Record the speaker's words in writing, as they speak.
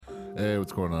Hey,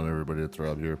 what's going on, everybody? It's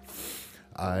Rob here.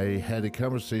 I had a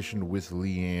conversation with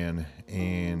Leanne,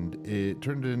 and it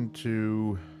turned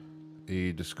into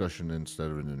a discussion instead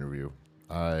of an interview.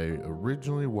 I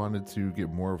originally wanted to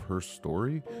get more of her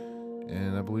story,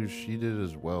 and I believe she did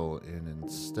as well. And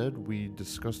instead, we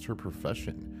discussed her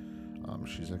profession.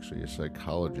 She's actually a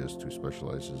psychologist who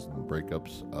specializes in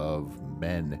breakups of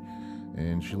men.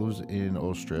 And she lives in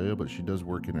Australia, but she does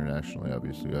work internationally.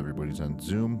 Obviously, everybody's on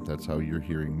Zoom. That's how you're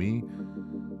hearing me.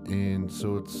 And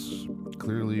so it's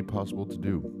clearly possible to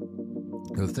do.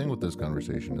 The thing with this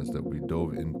conversation is that we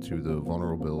dove into the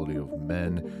vulnerability of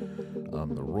men,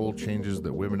 the role changes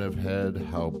that women have had,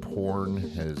 how porn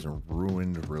has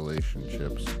ruined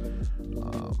relationships.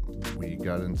 We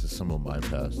got into some of my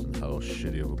past and how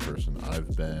shitty of a person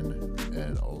I've been,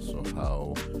 and also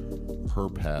how her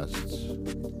past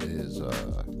is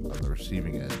on the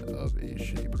receiving end of a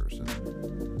shitty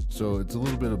person. So it's a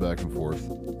little bit of back and forth.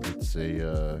 It's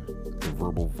a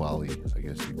verbal volley, I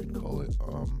guess you could call it.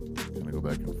 Kind of go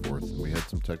back and forth. And we had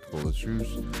some technical issues,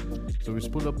 so we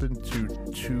split up into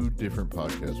two different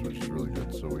podcasts, which is really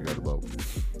good. So we got about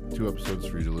 2 episodes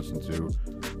for you to listen to.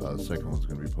 The second one's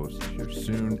going to be posted here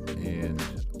soon, and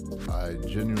I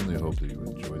genuinely hope that you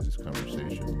enjoy these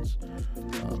conversations.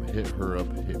 Hit her up,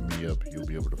 hit me up. You'll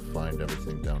be able to find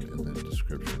everything down in the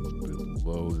description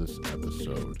below this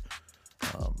episode.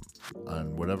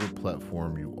 On whatever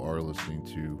platform you are listening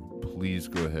to, please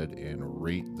go ahead and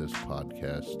rate this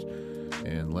podcast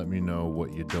and let me know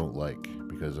what you don't like,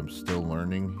 because I'm still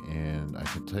learning, and I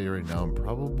can tell you right now I'm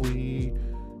probably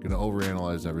going to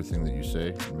overanalyze everything that you say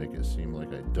and make it seem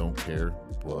like I don't care,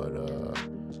 but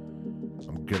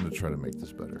I'm going to try to make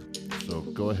this better. So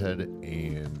go ahead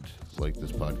and like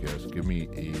this podcast. Give me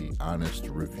a honest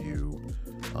review.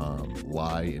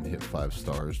 Lie and hit 5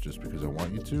 stars just because I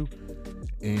want you to.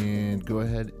 And go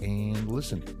ahead and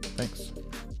listen. Thanks.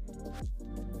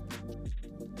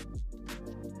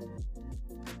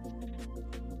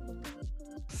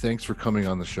 Thanks for coming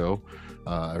on the show.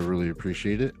 I really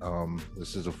appreciate it.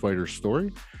 This is a fighter's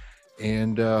story.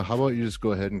 And how about you just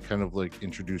go ahead and kind of like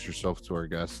introduce yourself to our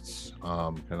guests,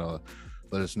 kind of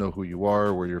let us know who you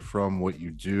are, where you're from, what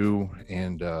you do,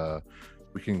 and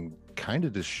we can kind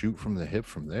of just shoot from the hip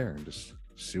from there and just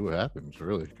see what happens.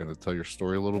 Really kind of tell your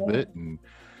story a little bit,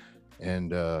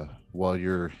 and while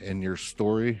you're in your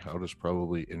story, I'll just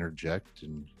probably interject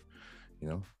and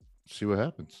see what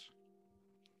happens.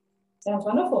 Sounds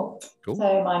wonderful. Cool.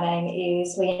 So my name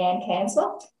is Leanne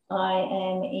Kanzler. I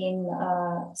am in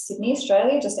Sydney,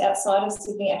 Australia, just outside of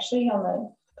Sydney, actually, on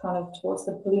the kind of towards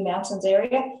the Blue Mountains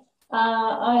area.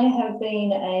 I have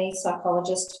been a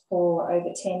psychologist for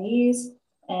over 10 years,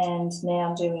 and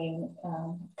now doing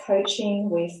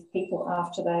coaching with people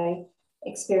after they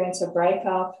experience a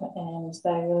breakup and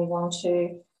they really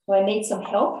they need some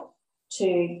help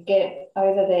to get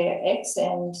over their ex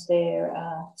and their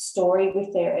story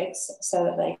with their ex so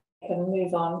that they can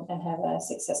move on and have a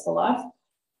successful life.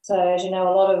 So as you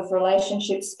know, a lot of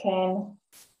relationships can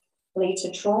lead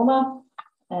to trauma,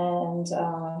 and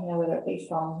whether it be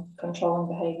from controlling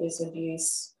behaviours,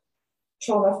 abuse,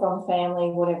 trauma from family,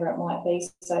 whatever it might be.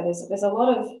 So there's a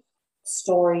lot of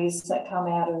stories that come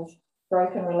out of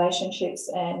broken relationships,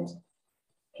 and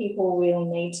people really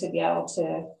need to be able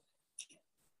to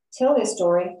tell their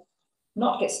story,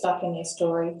 not get stuck in their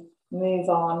story, move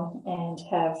on and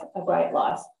have a great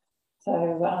life.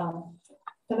 So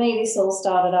for me, this all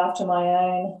started after my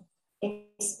own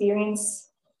experience.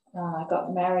 I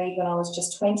got married when I was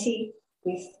just 20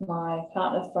 with my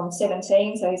partner from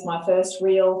 17, so he's my first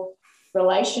real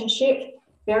relationship.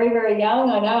 Very, very young.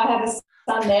 I know I have a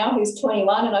son now who's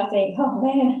 21, and I think, oh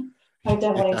man, I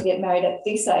don't want him to get married at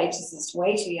this age. This is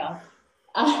way too young.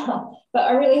 But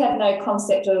I really had no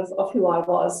concept of who I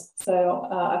was. So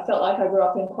I felt like I grew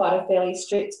up in quite a fairly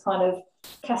strict kind of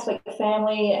Catholic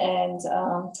family, and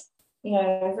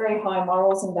very high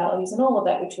morals and values and all of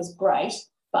that, which was great.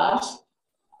 But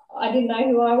I didn't know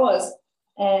who I was.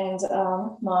 And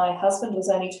my husband was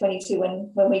only 22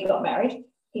 when we got married.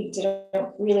 He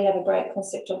didn't really have a great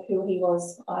concept of who he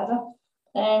was either.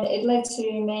 And it led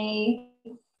to me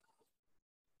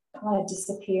kind of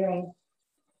disappearing.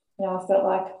 I felt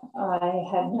like I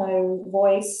had no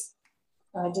voice.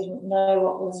 I didn't know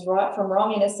what was right from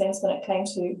wrong, in a sense, when it came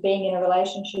to being in a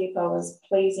relationship. I was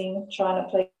trying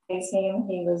to please him.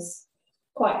 He was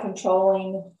quite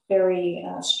controlling, very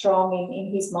strong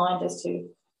in his mind as to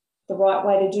the right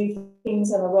way to do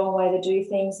things and the wrong way to do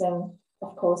things. And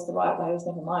of course, the right way was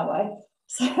never my way.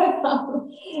 So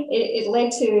it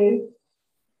led to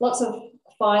lots of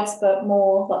fights, but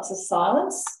more lots of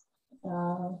silence.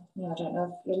 I don't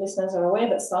know if your listeners are aware,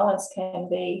 but silence can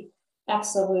be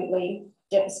absolutely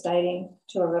devastating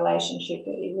to a relationship.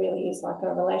 It really is like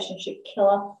a relationship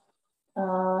killer.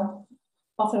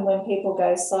 Often when people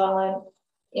go silent,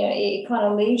 it kind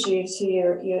of leaves you to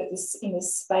your in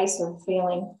this space of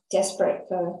feeling desperate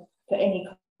for any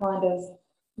kind of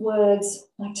words,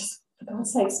 like, just for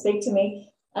God's sake, speak to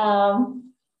me. And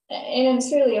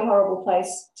it's really a horrible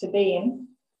place to be in.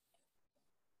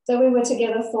 So we were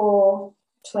together for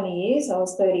 20 years. I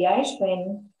was 38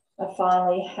 when I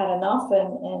finally had enough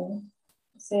and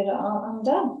said, I'm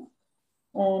done.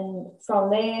 And from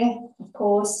there, of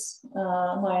course,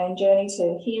 my own journey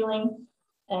to healing.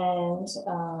 And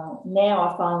now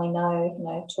I finally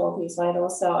know, 12 years later or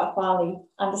so, I finally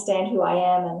understand who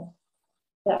I am, and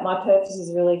that my purpose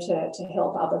is really to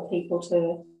help other people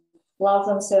to love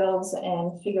themselves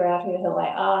and figure out who the hell they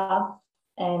are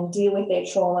and deal with their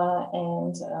trauma,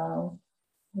 and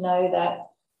know that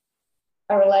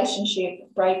a relationship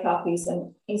breakup is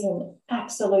an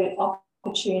absolute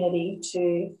opportunity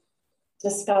to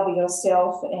discover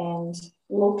yourself and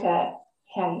look at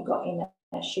how you got in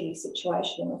that shitty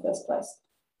situation in the first place.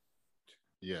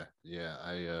 Yeah.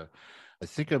 I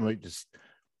think I might just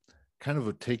kind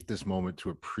of take this moment to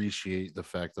appreciate the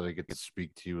fact that I get to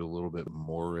speak to you a little bit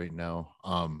more right now.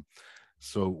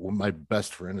 So my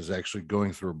best friend is actually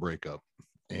going through a breakup,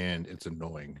 and it's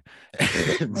annoying.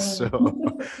 And so,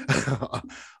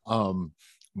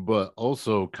 but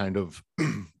also kind of,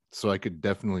 so I could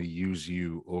definitely use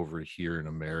you over here in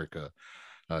America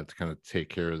to kind of take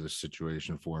care of this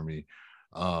situation for me.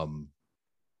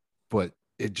 But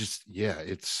it just,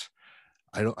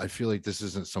 I feel like this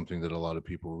isn't something that a lot of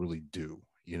people really do.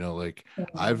 Like,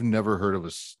 I've never heard of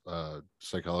a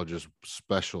psychologist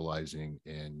specializing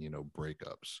in,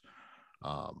 breakups.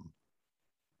 How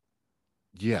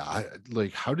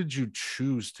did you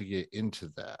choose to get into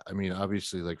that? I mean,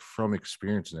 obviously, like, from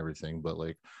experience and everything, but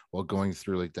like, while going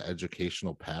through like the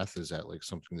educational path, is that like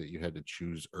something that you had to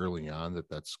choose early on,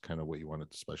 that's kind of what you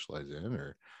wanted to specialize in?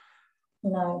 Or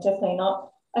No, definitely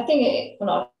not. I think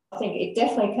it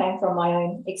definitely came from my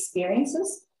own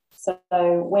experiences. So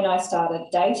when I started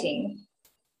dating,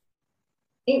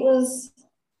 it was,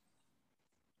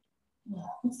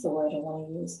 what's the word I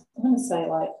want to use? I'm going to say,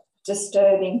 like,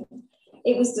 disturbing.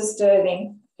 It was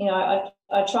disturbing. I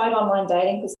tried online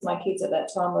dating because my kids at that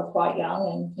time were quite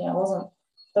young, and I wasn't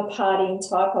the partying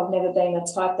type. I've never been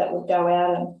the type that would go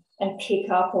out and pick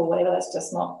up or whatever. That's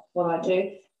just not what I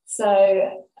do. So,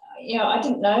 I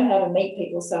didn't know how to meet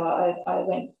people, so I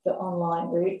went the online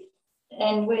route.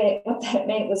 And what that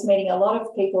meant was meeting a lot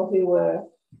of people who were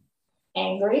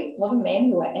angry, a lot of men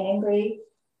who were angry,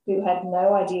 who had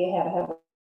no idea how to have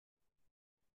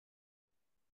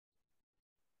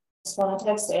wanted to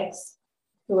have sex,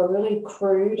 who were really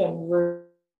crude and rude.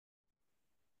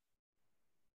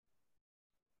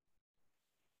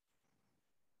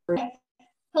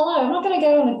 Hello, I'm not going to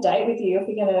go on a date with you if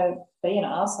you're going to be an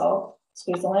asshole,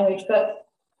 excuse the language, but,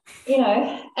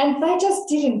 and they just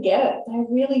didn't get it. They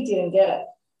really didn't get it.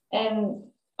 And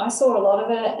I saw a lot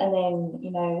of it. And then,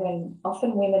 when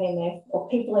often women or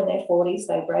people in their 40s,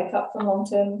 they break up from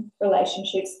long-term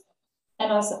relationships. And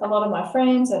a lot of my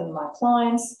friends and my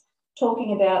clients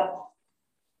talking about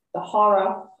the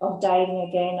horror of dating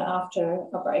again after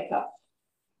a breakup,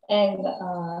 and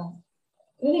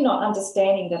really not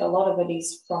understanding that a lot of it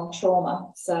is from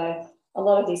trauma. So a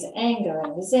lot of this anger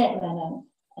and resentment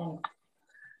and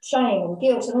shame and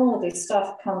guilt and all of this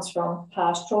stuff comes from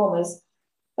past traumas.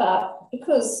 But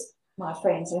because my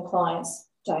friends and clients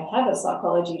don't have a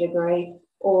psychology degree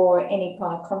or any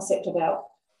kind of concept about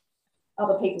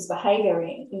other people's behaviour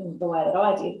in the way that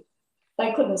I did,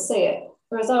 they couldn't see it.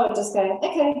 Whereas I would just go,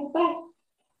 okay, bye.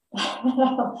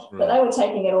 But they were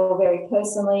taking it all very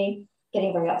personally,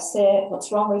 getting very upset.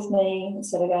 What's wrong with me?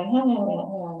 Instead of going, hang on a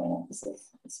minute.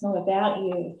 It's not about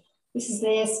you. This is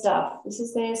their stuff.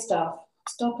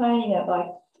 Stop owning it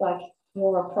like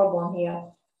you're a problem here.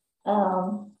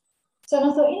 So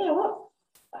I thought, you know what?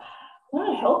 I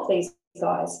want to help these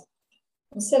guys.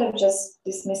 Instead of just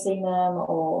dismissing them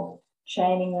or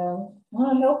shaming them, I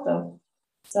want to help them.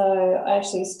 So I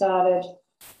actually started,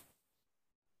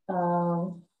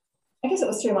 I guess it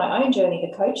was through my own journey,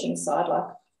 the coaching side.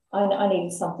 Like, I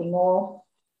needed something more.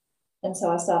 And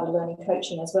so I started learning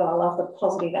coaching as well. I love the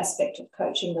positive aspect of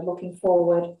coaching, the looking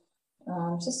forward,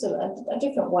 just a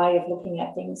different way of looking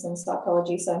at things in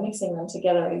psychology. So mixing them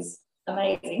together is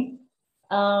amazing.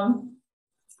 So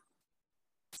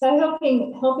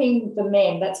helping the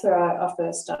men, that's where I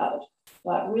first started.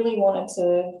 Like, really wanted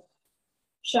to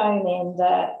show men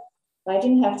that they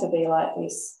didn't have to be like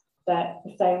this, that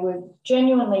if they were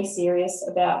genuinely serious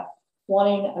about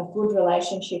wanting a good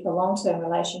relationship, a long-term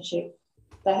relationship,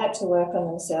 they had to work on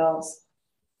themselves.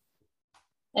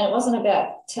 And it wasn't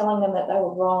about telling them that they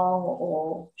were wrong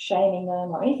or shaming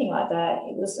them or anything like that.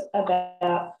 It was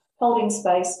about holding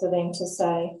space for them to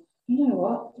say, you know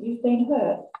what, you've been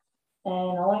hurt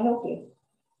and I want to help you.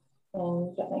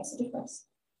 And that makes a difference.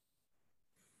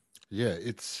 Yeah,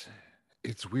 it's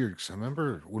weird because I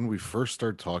remember when we first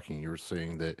started talking, you were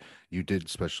saying that you did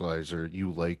specialize or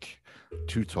you like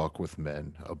to talk with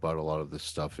men about a lot of this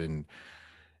stuff, and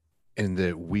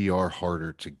that we are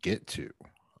harder to get to,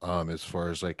 as far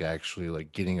as like actually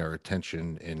like getting our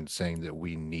attention and saying that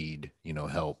we need,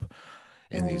 help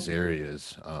in these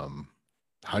areas.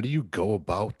 How do you go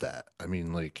about that? I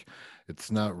mean, like,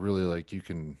 it's not really like you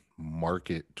can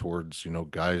market towards,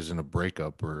 guys in a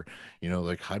breakup, or,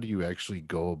 like, how do you actually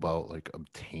go about like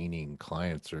obtaining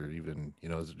clients, or even,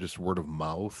 is it just word of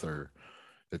mouth, or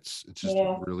it's just a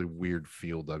Yeah, really weird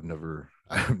field.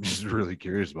 I'm just really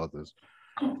curious about this.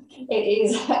 it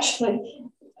is actually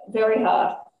very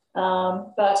hard.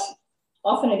 But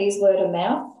often it is word of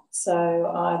mouth. So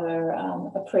either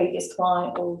a previous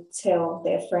client will tell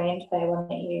their friend, hey, why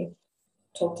don't you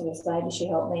talk to this lady? She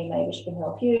helped me, maybe she can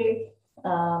help you.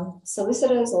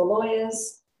 Solicitors or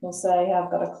lawyers will say, hey,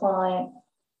 I've got a client,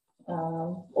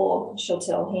 or she'll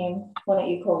tell him, why don't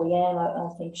you call Leanne?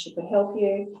 I think she could help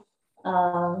you.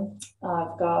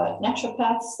 I've got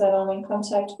naturopaths that I'm in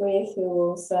contact with who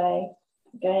will say,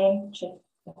 again,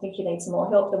 I think you need some more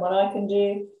help than what I can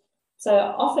do. So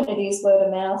often it is word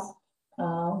of mouth.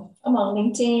 I'm on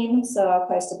LinkedIn, so I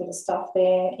post a bit of stuff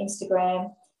there.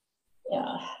 Instagram, yeah,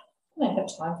 I don't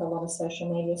have time for a lot of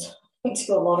social media. I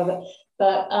do a lot of it,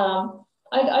 but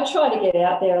I try to get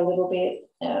out there a little bit.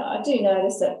 I do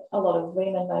notice that a lot of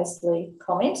women mostly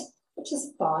comment, which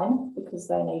is fine because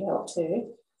they need help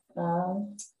too.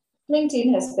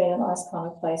 LinkedIn has been a nice kind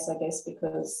of place, I guess,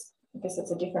 because I guess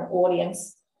it's a different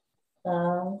audience.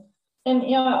 And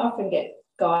I often get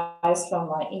guys from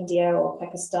like India or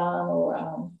Pakistan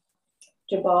or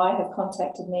Dubai have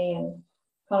contacted me and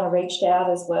kind of reached out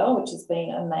as well, which has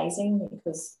been amazing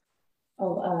because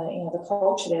the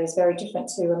culture there is very different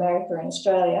to America and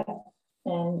Australia,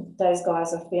 and those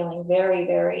guys are feeling very,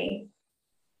 very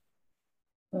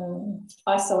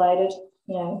isolated.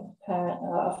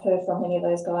 I've heard from many of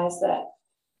those guys that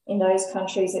in those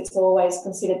countries it's always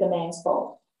considered the man's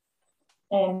fault,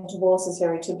 and divorce is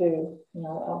very taboo.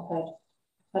 I've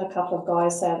had a couple of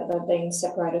guys say that they've been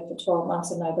separated for 12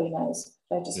 months and nobody knows.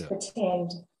 They just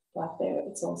pretend like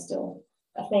it's all still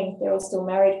a thing. They're all still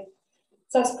married.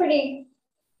 So it's pretty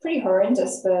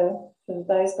horrendous for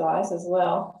those guys as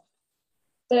well.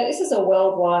 So this is a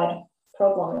worldwide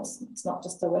problem. It's not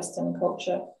just a Western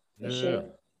culture issue.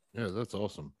 Yeah, that's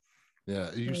awesome.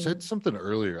 Yeah, you said something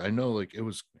earlier. I know, like, it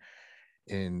was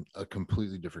in a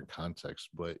completely different context,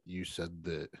 but you said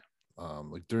that,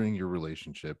 like, during your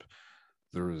relationship,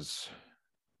 there was,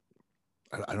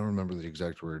 I don't remember the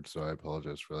exact word, so I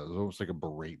apologize for that. It was almost like a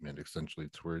beratement, essentially,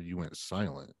 to where you went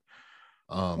silent.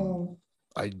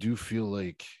 I do feel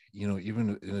like,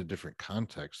 even in a different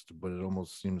context, but it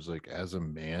almost seems like as a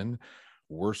man,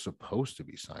 we're supposed to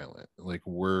be silent. Like,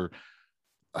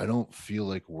 I don't feel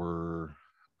like we're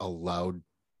allowed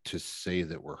to say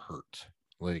that we're hurt.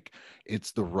 Like,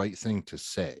 it's the right thing to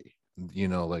say,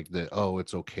 like that, oh,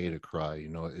 it's okay to cry,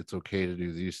 it's okay to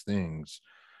do these things.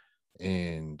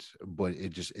 But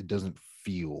it doesn't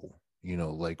feel,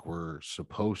 like we're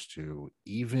supposed to,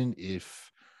 even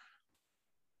if,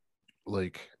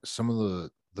 like, some of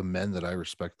the men that I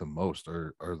respect the most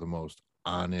are the most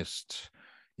honest,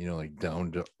 like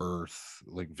down to earth,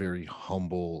 like very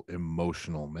humble,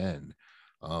 emotional men,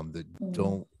 that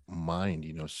don't mind,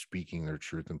 speaking their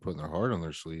truth and putting their heart on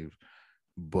their sleeve.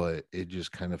 But it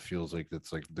just kind of feels like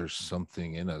it's like there's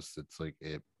something in us that's like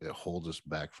it holds us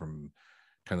back from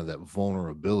kind of that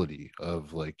vulnerability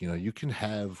of, like, you can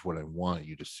have what I want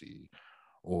you to see,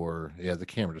 or yeah, the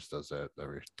camera just does that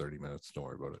every 30 minutes, don't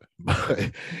worry about it.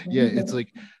 But yeah, it's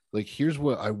like here's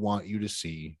what I want you to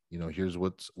see, here's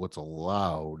what's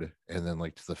allowed, and then,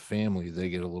 like, to the family, they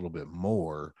get a little bit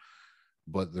more,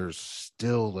 but there's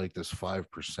still like this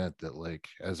 5% that, like,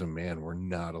 as a man, we're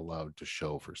not allowed to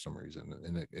show for some reason.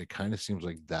 And it kind of seems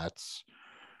like that's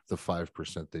the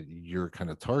 5% that you're kind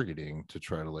of targeting to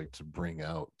try to, like, to bring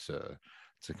out to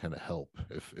kind of help,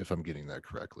 if I'm getting that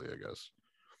correctly, I guess.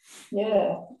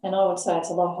 Yeah, and I would say it's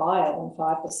a lot higher than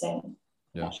 5%,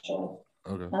 Yeah. actually.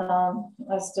 Okay.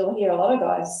 I still hear a lot of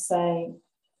guys say,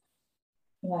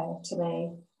 to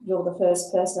me, you're the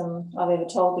first person I've ever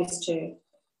told this to,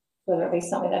 whether it be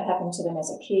something that happened to them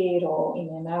as a kid or in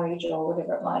their marriage or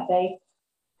whatever it might be.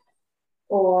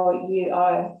 Or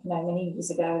many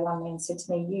years ago, one man said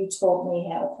to me, "You taught me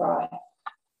how to cry."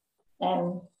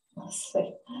 And I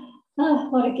said,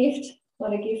 what a gift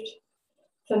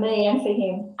for me and for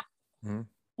him.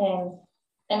 Mm-hmm.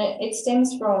 And it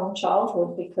stems from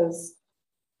childhood, because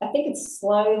I think it's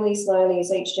slowly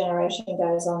as each generation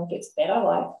goes on, gets better.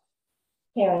 Like,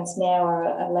 parents now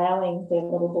are allowing their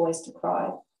little boys to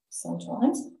cry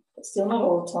sometimes, but still not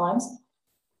all the times.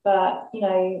 But,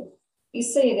 you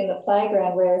see it in the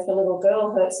playground, where if a little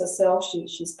girl hurts herself,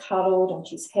 she's cuddled and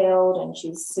she's held and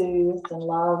she's soothed and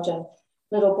loved. And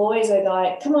little boys are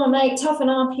like, "Come on, mate, toughen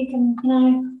up. You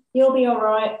can, you'll be all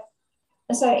right."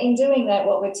 And so in doing that,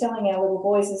 what we're telling our little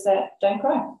boys is that don't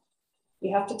cry.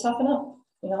 You have to toughen up.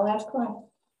 You're not allowed to cry.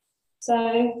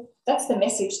 So that's the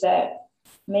message that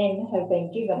men have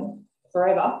been given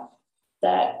forever,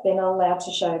 that they're not allowed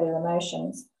to show their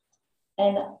emotions.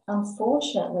 And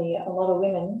unfortunately, a lot of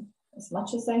women, as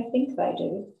much as they think they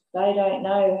do, they don't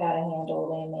know how to handle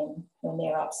their men when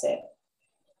they're upset.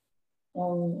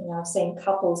 And I've seen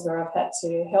couples where I've had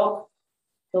to help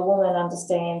the woman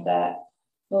understand that,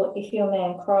 well, if your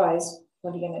man cries,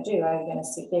 what are you going to do? Are you going to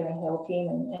sit there and help him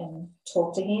and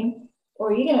talk to him? Or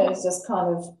are you going to just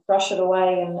kind of brush it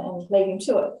away and leave him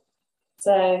to it?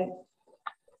 So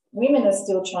women are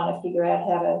still trying to figure out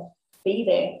how to be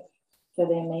there for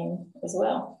their men as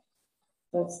well.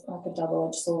 So it's like a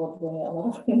double-edged sword, where a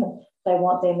lot of women, they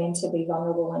want their men to be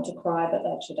vulnerable and to cry, but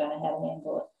they actually don't know how to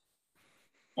handle it.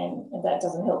 And that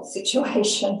doesn't help the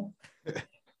situation.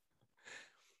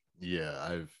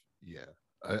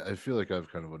 I feel like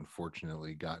I've kind of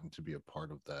unfortunately gotten to be a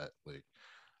part of that. Like,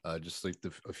 just like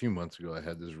a few months ago, I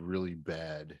had this really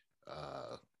bad,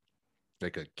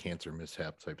 like a cancer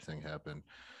mishap type thing happen,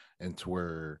 and to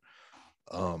where,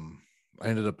 I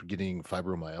ended up getting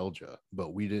fibromyalgia,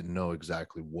 but we didn't know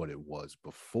exactly what it was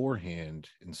beforehand,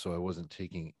 and so I wasn't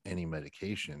taking any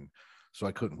medication, so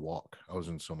I couldn't walk. I was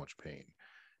in so much pain.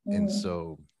 And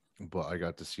so, but I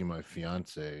got to see my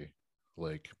fiance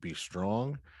like be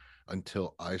strong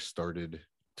until I started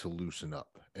to loosen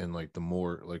up. And like, the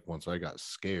more, like, once I got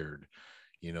scared,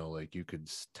 like, you could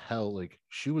tell, like,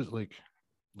 she was like,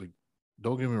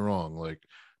 don't get me wrong, like,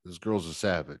 this girl's a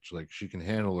savage, like, she can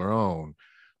handle her own,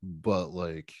 but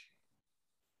like,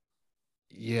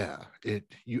 yeah, it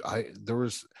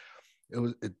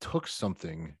took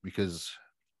something, because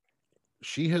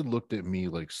she had looked at me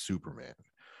like Superman,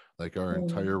 like our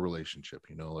entire relationship,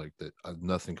 like that,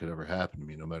 nothing could ever happen to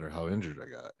me, no matter how injured I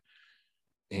got.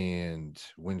 And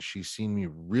when she seen me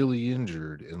really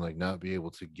injured and like not be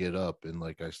able to get up, and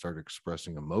like I started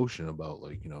expressing emotion about,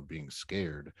 like, being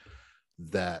scared,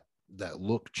 that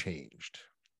look changed,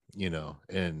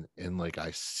 and like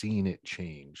I seen it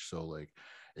change. So like,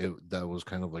 that was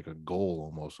kind of like a goal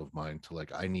almost of mine, to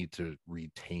like, I need to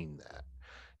retain that,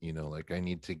 like, I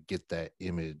need to get that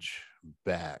image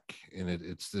back. And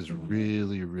it's this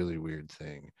really, really weird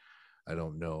thing. I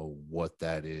don't know what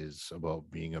that is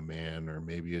about being a man, or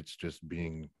maybe it's just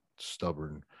being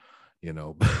stubborn,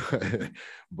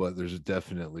 but there's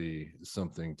definitely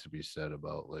something to be said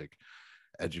about like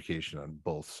education on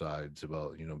both sides,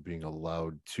 about, being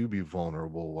allowed to be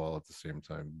vulnerable, while at the same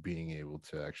time being able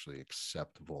to actually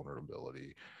accept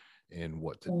vulnerability and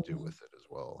what to do with it as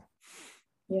well.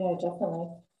 Yeah, definitely.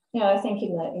 I think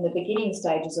in the beginning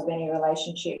stages of any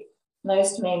relationship,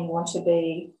 most men want to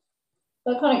be,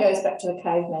 well, it kind of goes back to the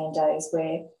caveman days,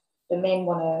 where the men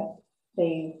want to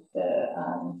be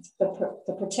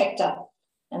the protector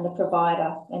and the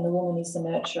provider, and the woman is the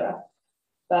nurturer.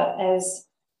 But as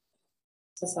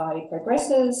society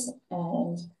progresses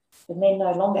and the men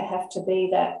no longer have to be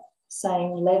that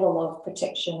same level of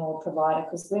protection or provider,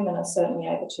 because women are certainly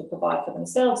able to provide for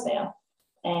themselves now,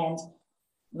 and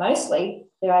mostly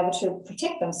they're able to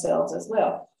protect themselves as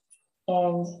well.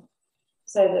 And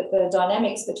so that the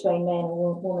dynamics between man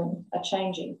and woman are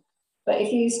changing. But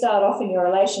if you start off in your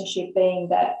relationship being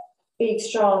that big,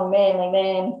 strong, manly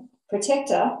man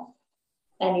protector,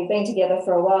 and you've been together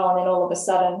for a while, and then all of a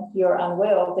sudden you're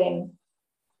unwell, then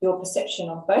your perception,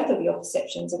 of both of your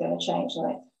perceptions, are going to change.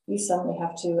 Like, you suddenly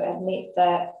have to admit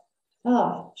that,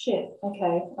 oh, shit,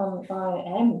 okay, I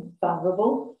am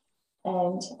vulnerable,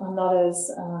 and I'm not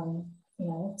as,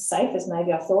 safe as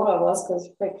maybe I thought I was, because,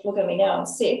 look at me now, I'm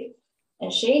sick.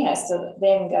 And she has to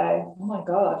then go, oh my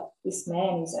God, this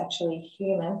man is actually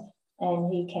human,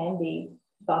 and he can be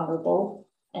vulnerable,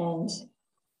 and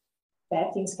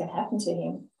bad things can happen to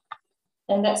him.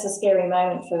 And that's a scary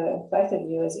moment for both of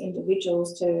you as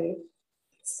individuals, to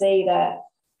see that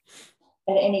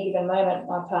at any given moment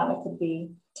my partner could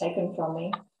be taken from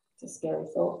me. It's a scary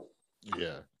thought.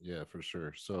 Yeah, for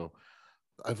sure. So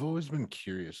I've always been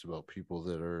curious about people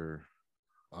that are,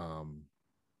 um,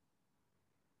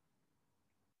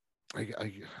 I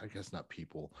guess not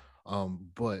people,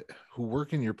 but who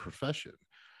work in your profession.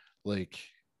 Like,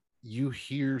 you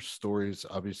hear stories,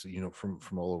 obviously,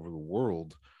 from all over the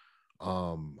world.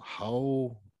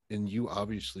 How, and you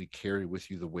obviously carry with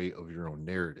you the weight of your own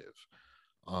narrative.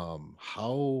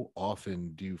 How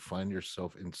often do you find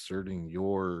yourself inserting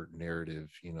your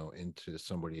narrative, into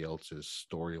somebody else's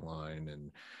storyline?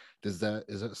 And is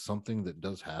that something that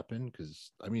does happen?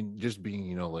 Because I mean, just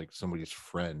being, like somebody's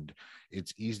friend,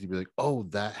 it's easy to be like, oh,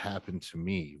 that happened to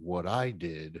me. What I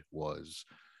did was,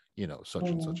 such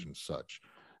and such Mm, and such.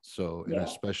 So, and yeah.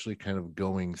 especially kind of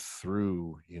going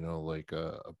through, like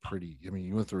a pretty, I mean,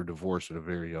 you went through a divorce at a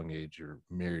very young age, you're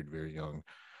married very young.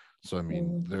 So, I mean,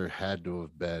 Mm, there had to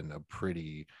have been a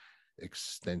pretty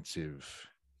extensive,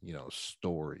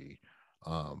 story,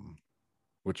 um,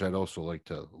 which I'd also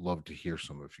love to hear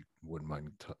some, if you wouldn't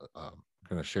mind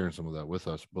kind of sharing some of that with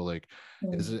us. But like,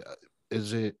 is mm.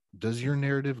 it, does your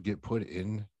narrative get put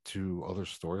into other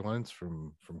storylines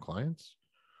from clients?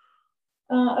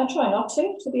 I try not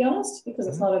to be honest, because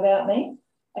it's Mm-hmm. not about me.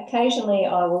 Occasionally,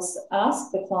 I will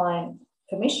ask the client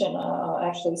permission. I'll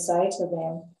actually say to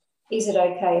them, is it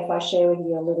okay if I share with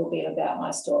you a little bit about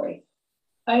my story?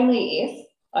 Only if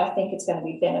I think it's going to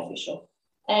be beneficial.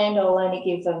 And I'll only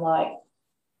give them, like,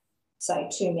 say,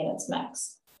 2 minutes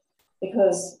max,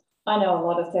 because I know a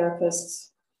lot of therapists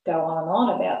go on and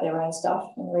on about their own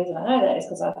stuff. And the reason I know that is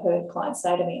because I've heard clients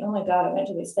say to me, oh my God, I went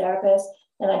to this therapist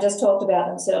and they just talked about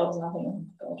themselves. And I think,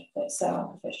 oh my God, that's so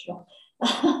unprofessional.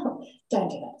 Don't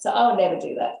do that. So I would never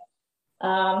do that.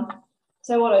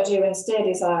 So what I do instead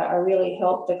is I really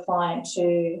help the client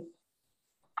to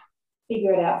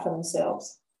figure it out for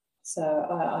themselves. So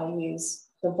I use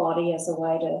the body as a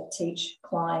way to teach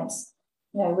clients,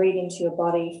 read into your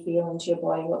body, feel into your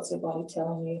body, what's your body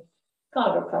telling you,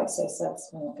 kind of a process. That's,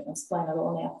 I'm not going to explain it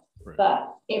all now. Right.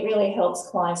 But it really helps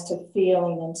clients to feel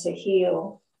in and to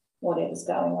heal whatever's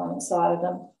going on inside of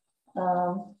them.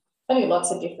 I do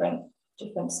lots of different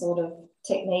sort of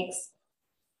techniques.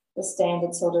 The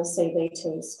standard sort of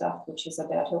CBT stuff, which is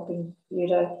about helping you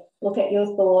to look at your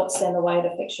thoughts and the way it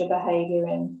affects your behaviour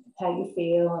and how you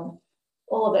feel and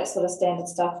all of that sort of standard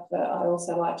stuff. But I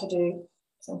also like to do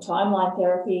some timeline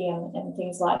therapy and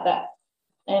things like that.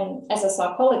 And as a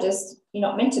psychologist, you're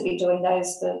not meant to be doing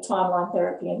the timeline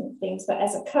therapy and things, but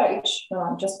as a coach, when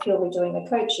I'm just purely doing the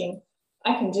coaching,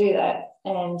 I can do that,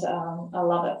 and I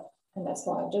love it, and that's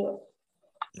why I do it.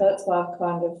 So that's why I've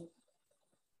kind of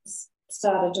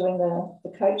started doing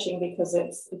the coaching, because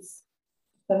it's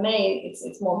for me,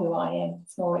 it's more who I am.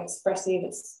 It's more expressive.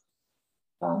 It's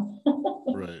fun.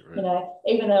 Right.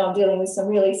 Even though I'm dealing with some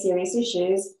really serious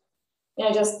issues,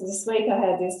 just this week I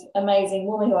had this amazing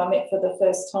woman who I met for the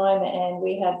first time, and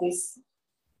we had this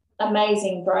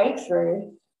amazing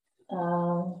breakthrough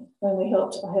when I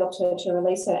helped her to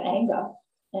release her anger,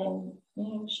 and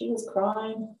she was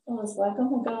crying. I was like, oh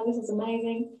my God, this is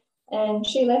amazing. And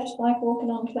she left like walking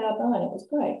on cloud nine. It was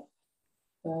great.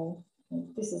 So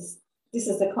this is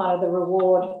the kind of the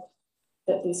reward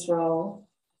that this role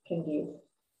can give.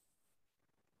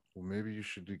 Well, maybe you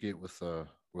should get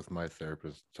with my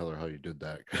therapist. Tell her how you did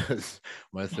that, because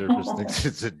my therapist thinks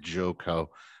it's a joke how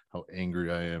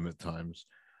angry I am at times.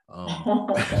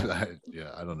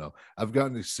 Yeah, I don't know. I've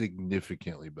gotten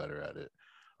significantly better at it.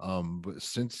 But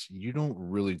since you don't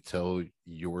really tell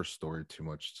your story too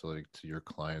much to your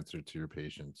clients or to your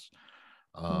patients,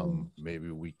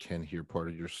 maybe we can hear part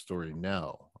of your story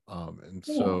now. And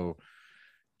Yeah. so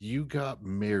you got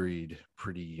married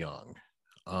pretty young.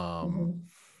 Um, Mm-hmm.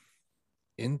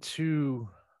 into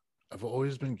I've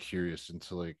always been curious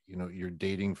into, like, you're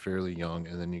dating fairly young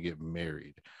and then you get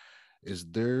married. Is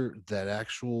there that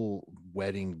actual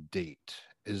wedding date?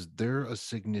 Is there a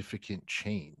significant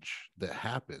change that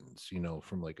happens,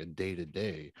 from like a day to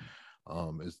day?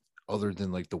 Is other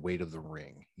than like the weight of the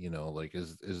ring, like,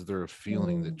 is there a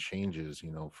feeling that Mm. changes,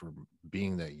 from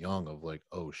being that young of like,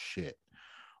 oh shit,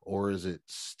 or is it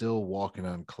still walking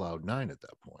on cloud nine at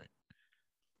that point?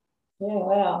 Yeah,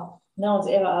 wow. No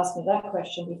one's ever asked me that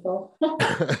question before.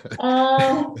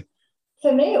 um,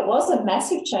 for me, it was a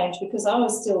massive change, because I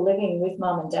was still living with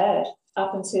mum and dad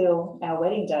up until our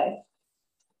wedding day.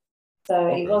 So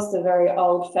it Okay. was the very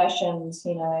old fashioned,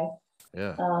 Yeah.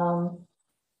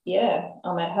 yeah,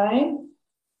 I'm at home,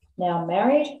 now I'm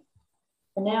married,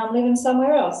 and now I'm living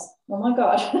somewhere else. Oh my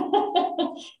God.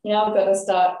 I've got to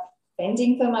start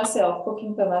fending for myself,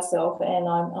 cooking for myself. And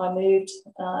I moved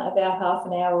about half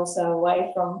an hour or so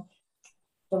away from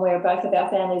where both of our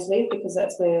families live, because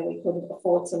that's where we could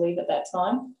afford to live at that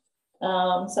time.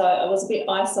 So it was a bit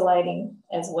isolating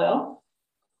as well.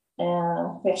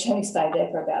 We actually only stayed there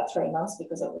for about 3 months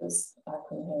because I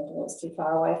couldn't handle it. It was too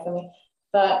far away from me.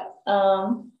 But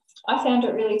I found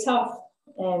it really tough,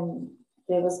 and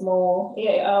there was more.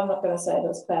 Yeah, I'm not going to say there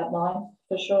was cloud nine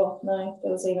for sure. No,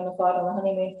 there was even a fight on the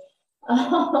honeymoon.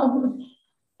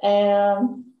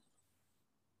 And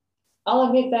I'll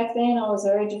admit back then I was a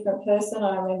very different person.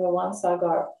 I remember once I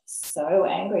got so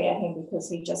angry at him because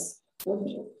he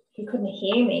couldn't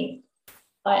hear me.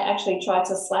 I actually tried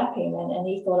to slap him, and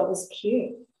he thought it was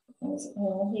cute. And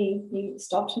he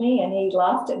stopped me and he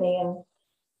laughed at me, and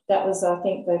that was, I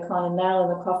think, the kind of nail in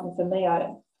the coffin for me.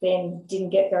 I then didn't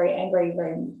get very angry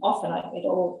very often. It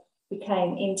all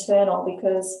became internal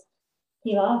because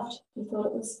he laughed. He thought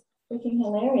it was freaking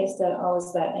hilarious that I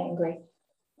was that angry.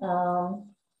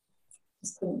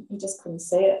 He just couldn't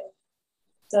see it.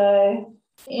 So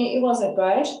it wasn't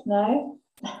great, no.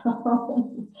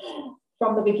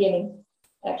 From the beginning,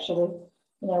 actually.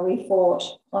 We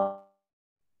fought.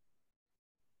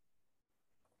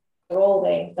 They were all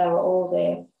there. They were all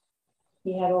there.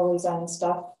 He had all his own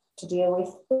stuff to deal with.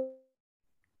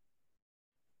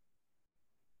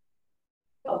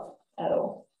 At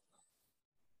all.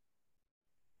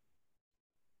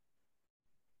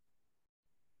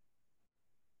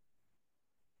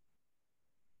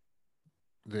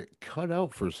 They cut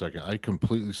out for a second. I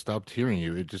completely stopped hearing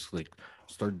you. It just like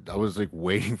started. I was like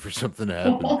waiting for something to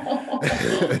happen.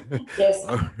 Yes.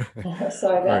 All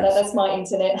Sorry about that. That's my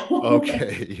internet.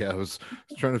 Okay. Yeah, I was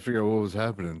trying to figure out what was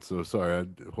happening. So sorry. I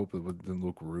hope it didn't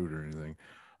look rude or anything.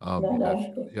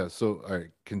 No. Yeah. So all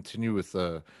right, continue with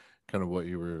kind of what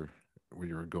you were where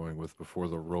you were going with before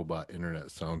the robot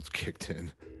internet sounds kicked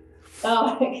in.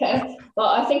 Oh, okay. Well,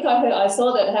 I think I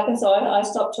saw that happen, so I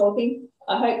stopped talking.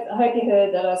 I hope you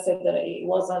heard that I said that it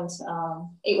wasn't.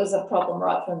 It was a problem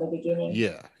right from the beginning.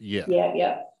 Yeah. Yeah.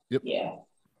 Yeah. Yep. Yeah.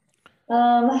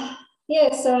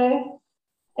 Yeah. So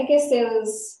I guess there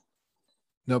was.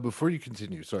 Now, before you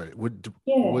continue, sorry,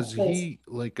 Yeah, was please. he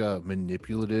like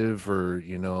manipulative or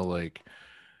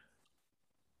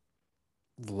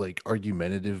like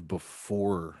argumentative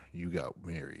before you got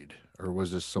married, or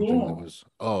was this something that Yeah, was?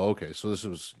 Oh, okay. So this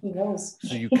was he was.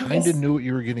 so you kind of Yes. knew what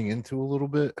you were getting into a little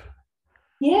bit.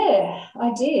 Yeah,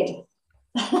 I did.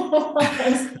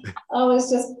 I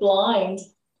was just blind.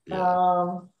 Yeah.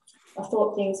 I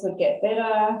thought things would get better.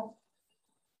 I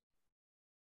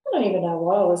don't even know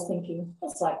what I was thinking. I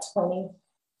was like 20.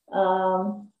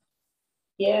 Um,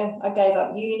 yeah, I gave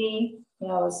up uni.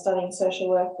 I was studying social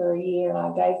work for a year and I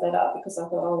gave that up because I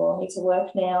thought, oh, well, I need to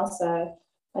work now. So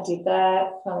I did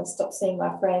that, kind of stopped seeing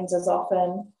my friends as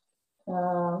often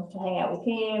to hang out with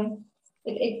him.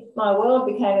 My world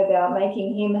became about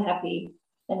making him happy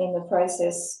and in the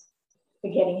process,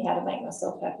 forgetting how to make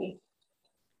myself happy.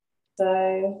 So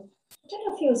I don't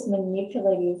know if he was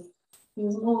manipulative. He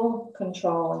was more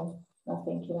controlling, I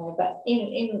think, but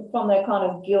in from that kind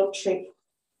of guilt trip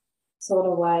sort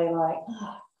of way, like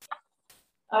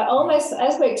I almost,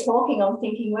 as we're talking, I'm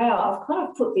thinking, wow, I've kind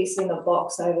of put this in a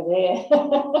box over there.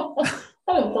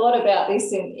 I haven't thought about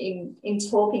this in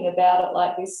talking about it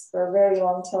like this for a very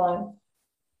long time.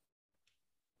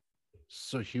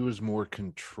 So he was more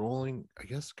controlling. I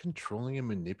guess controlling and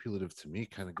manipulative to me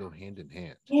kind of go hand in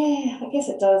hand. Yeah, I guess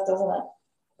it does, doesn't it?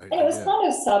 And it was Yeah. kind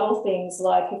of subtle things,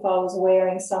 like if I was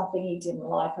wearing something he didn't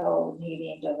like, I wouldn't hear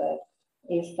the end of it.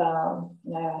 If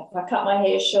if I cut my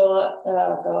hair short,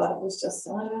 oh god, it was just,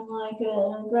 I don't like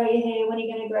it. Grey hair, when are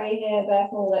you going to grey hair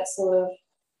back? All that sort of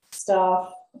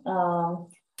stuff.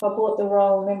 If I bought the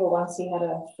wrong, remember once he had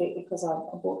a fit because I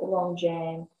bought the wrong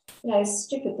jam.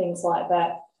 Stupid things like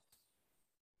that.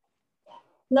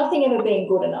 Nothing ever being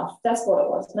good enough. That's what it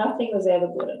was. Nothing was ever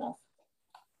good enough.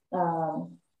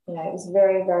 It was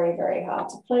very, very, very hard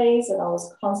to please, and I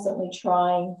was constantly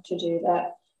trying to do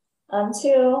that and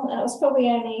it was probably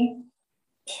only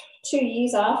 2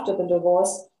 years after the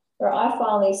divorce where I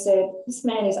finally said, this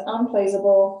man is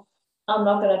unpleasable. I'm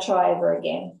not going to try ever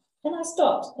again. And I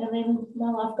stopped, and then my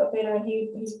life got better, and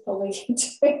he's probably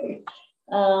too.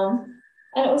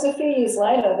 And it was a few years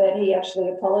later that he actually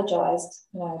apologised.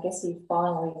 I guess he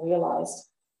finally realised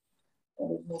that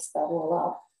he'd messed that all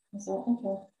up. I was like,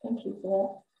 okay, thank you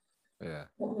for Yeah.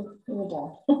 that. We were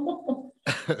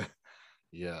done.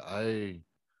 Yeah,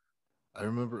 I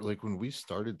remember like when we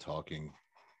started talking,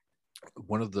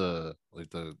 one of the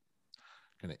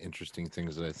kind of interesting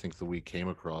things that I think that we came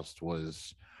across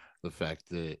was the fact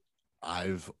that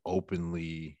I've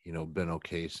openly, been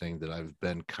okay saying that I've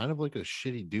been kind of like a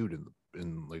shitty dude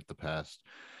in like the past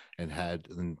and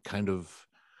kind of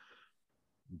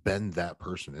been that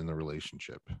person in the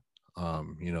relationship.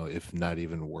 if not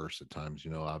even worse at times,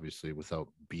 obviously without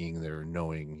being there,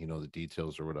 knowing, the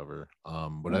details or whatever.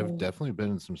 But I've Mm, definitely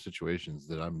been in some situations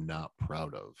that I'm not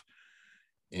proud of.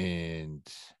 And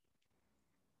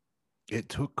it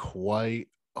took quite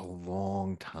a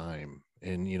long time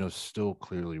and, still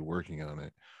clearly working on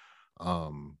it.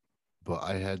 Um, but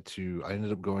I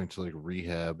ended up going to like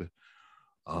rehab,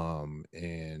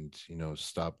 and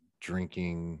stop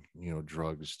drinking,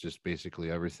 drugs, just basically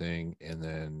everything, and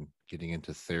then getting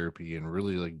into therapy and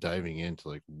really like diving into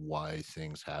like why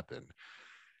things happen,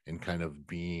 and kind of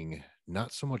being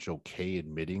not so much okay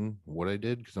admitting what I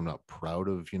did, because I'm not proud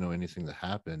of anything that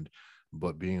happened,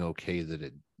 but being okay that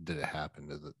it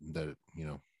happened,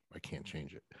 I can't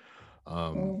change it.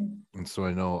 mm, And so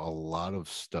I know a lot of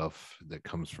stuff that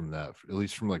comes from that, at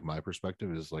least from like my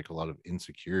perspective, is like a lot of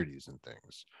insecurities and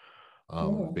things,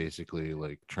 mm, basically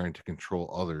like trying to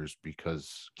control others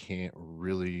because can't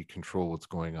really control what's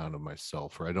going on in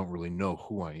myself, or I don't really know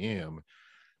who I am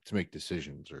to make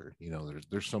decisions, or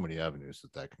there's so many avenues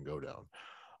that can go down.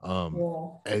 um yeah.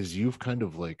 as you've kind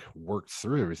of like worked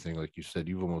through everything, like you said,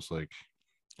 you've almost like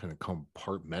kind of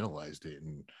compartmentalized it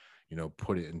and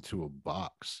put it into a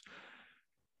box.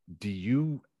 Do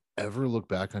you ever look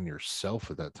back on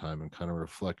yourself at that time and kind of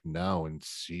reflect now and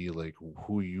see like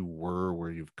who you were,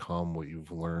 where you've come, what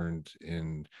you've learned,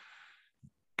 and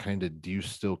kind of, do you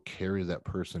still carry that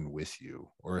person with you,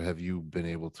 or have you been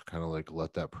able to kind of like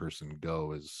let that person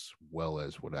go as well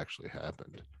as what actually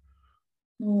happened?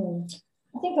 Mm.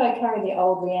 I think I carry the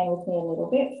old Leanne with me a little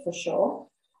bit for sure,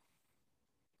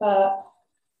 but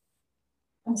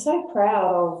I'm so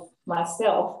proud of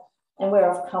myself and where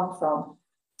I've come from.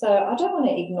 So I don't want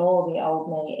to ignore the old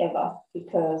me ever,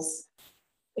 because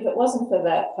if it wasn't for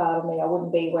that part of me, I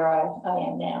wouldn't be where I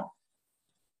am now.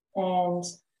 And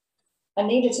I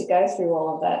needed to go through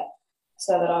all of that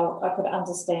so that I could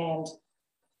understand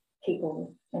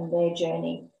people and their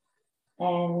journey.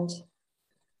 And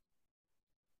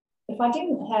if I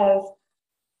didn't have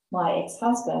my ex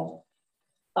husband,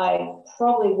 I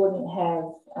probably wouldn't have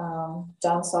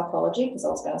done psychology, because I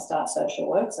was going to start social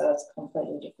work. So that's a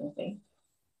completely different thing.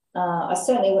 I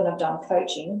certainly wouldn't have done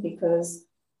coaching, because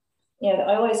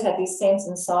I always had this sense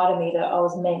inside of me that I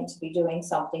was meant to be doing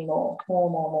something more.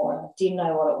 And I didn't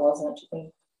know what it was,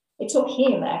 and it took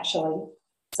him actually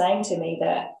saying to me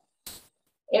that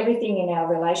everything in our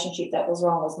relationship that was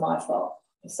wrong was my fault.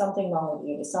 There's something wrong with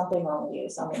you. There's something wrong with you.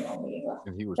 There's something wrong with you.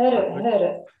 And he was Heard it, perfect. heard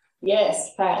it.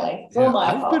 Yes, apparently it's all Yeah, my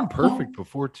I've been fault. perfect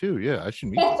before too. Yeah, I should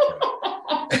meet this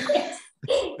guy. Yes,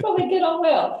 probably get on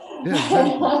Yeah,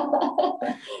 exactly.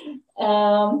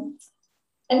 well.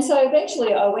 And so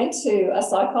eventually I went to a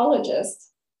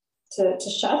psychologist to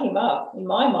shut him up. In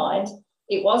my mind,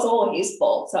 it was all his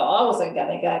fault. So I wasn't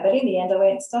going to go. But in the end, I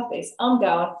went, stop this. I'm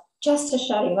going just to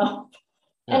shut him up.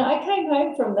 And Yeah. I came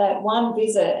home from that one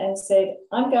visit and said,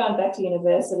 I'm going back to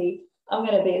university. I'm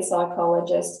going to be a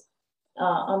psychologist.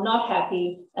 I'm not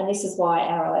happy. And this is why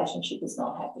our relationship is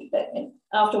not happy. But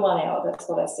after 1 hour, that's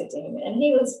what I said to him. And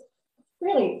he was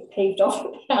really peeved off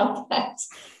about that.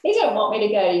 He didn't want me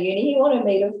to go to uni. He wanted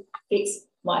me to fix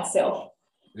myself.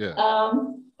 Yeah.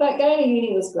 But going to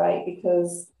uni was great,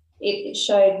 because it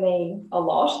showed me a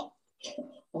lot.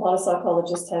 A lot of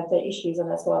psychologists have their issues, and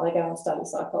that's why they go and study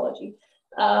psychology.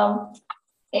 Um,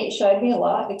 it showed me a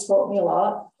lot. It taught me a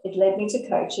lot. It led me to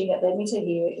coaching. It led me to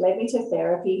here. It led me to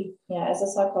therapy. As a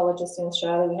psychologist in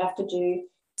Australia, we have to do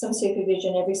some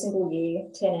supervision every single year,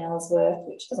 10 hours worth,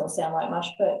 which doesn't sound like much,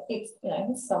 but it's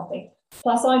something.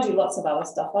 Plus, I do lots of other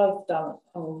stuff. I've done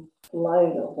a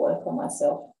load of work on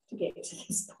myself to get to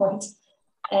this point.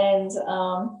 And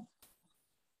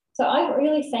so I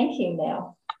really thank him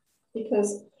now,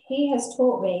 because he has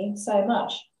taught me so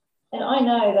much. And I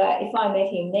know that if I met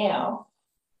him now,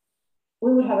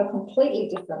 we would have a completely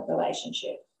different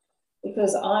relationship,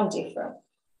 because I'm different.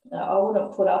 I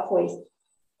wouldn't put up with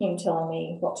him telling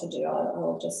me what to do.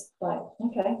 I'll just like,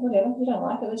 okay, whatever, you don't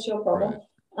like it, that's your problem.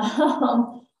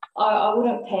 Right. I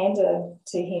wouldn't pander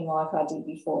to him like I did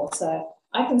before. So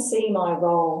I can see my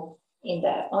role in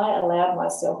that. I allowed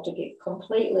myself to get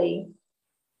completely,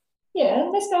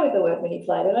 let's go with the word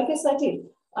manipulated. I guess I did.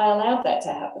 I allowed that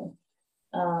to happen.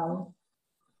 Um,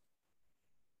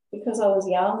 because I was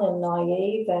young and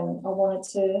naive, and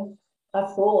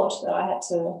I thought that I had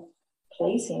to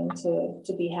please him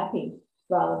to be happy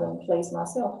rather than please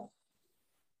myself.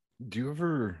 Do you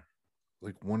ever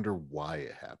like wonder why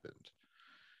it happened?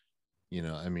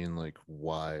 I mean, like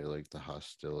why, like the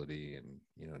hostility and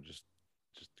just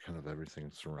kind of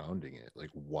everything surrounding it.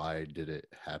 Like, why did it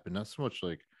happen? Not so much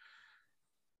like,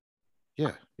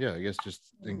 yeah, I guess just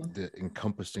Mm. the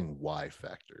encompassing why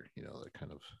factor. That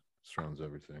kind of. surrounds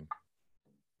everything.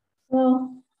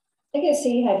 Well, I guess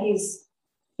he had his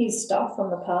stuff from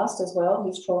the past as well,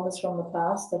 his traumas from the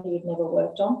past that he had never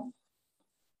worked on.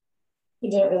 He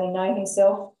didn't really know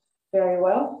himself very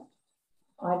well.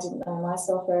 I didn't know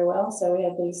myself very well. So we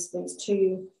had these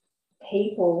two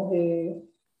people who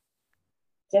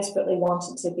desperately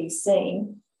wanted to be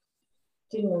seen,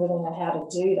 didn't really know how to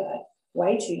do that,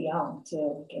 way too young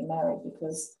to get married,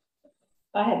 because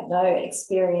I had no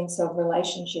experience of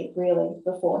relationship really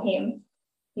before him.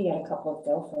 He had a couple of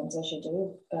girlfriends, as you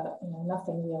do, but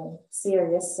nothing really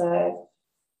serious. So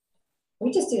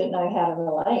we just didn't know how to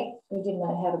relate. We didn't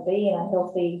know how to be in a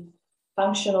healthy,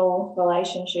 functional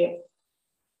relationship.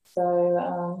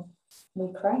 So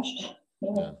we crashed.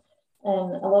 Yeah.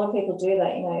 And a lot of people do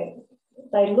that.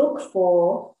 They look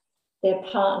for their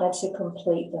partner to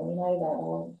complete them.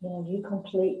 You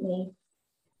complete me.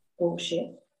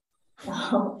 Bullshit.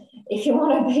 If you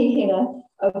want to be in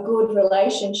a good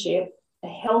relationship, a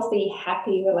healthy,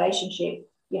 happy relationship,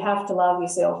 you have to love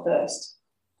yourself first.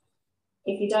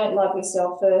 If you don't love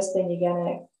yourself first, then you're going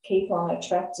to keep on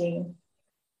attracting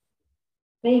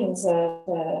things,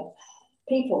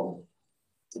 people,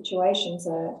 situations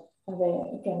are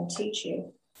going to teach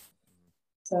you.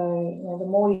 So, the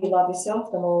more you love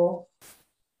yourself, the more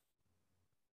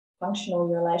functional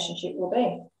your relationship will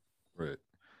be. Right.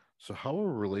 So how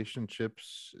are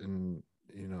relationships and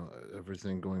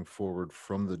everything going forward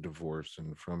from the divorce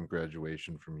and from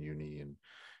graduation from uni and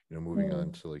moving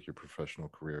on to like your professional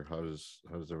career? How does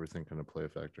everything kind of play a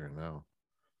factor in now?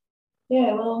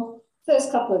 Yeah, well,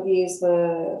 first couple of years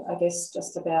were, I guess,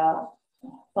 just about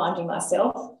finding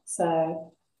myself.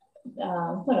 So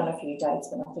went on a few dates,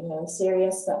 but nothing really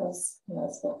serious. That was,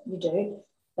 that's what you do.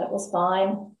 That was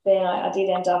fine. Then I did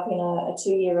end up in a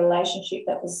 2-year relationship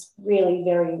that was really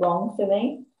very wrong for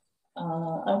me.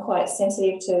 I'm quite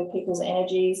sensitive to people's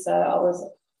energy, so I was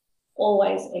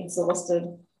always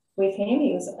exhausted with him.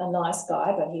 He was a nice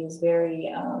guy, but he was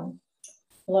very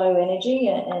low energy,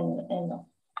 and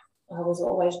I was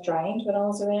always drained when I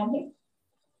was around him.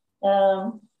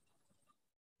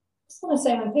 Just want to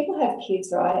say, when people have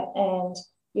kids, right, and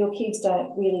your kids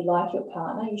don't really like your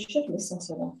partner, you should listen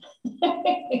to them.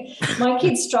 My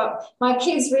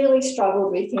kids really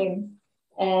struggled with him,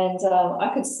 and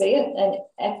I could see it. And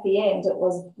at the end, it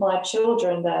was my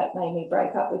children that made me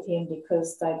break up with him,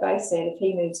 because they both said, if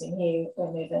he moves in here,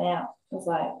 we're moving out. I was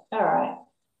like, all right,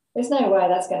 there's no way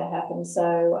that's going to happen.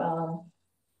 So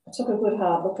I took a good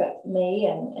hard look at me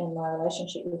and my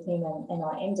relationship with him, and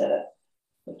I ended it,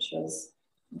 which was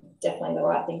definitely the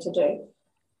right thing to do.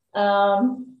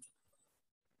 And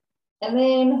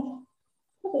then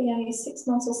probably only 6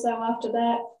 months or so after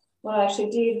that, what I actually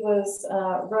did was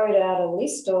wrote out a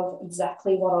list of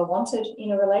exactly what I wanted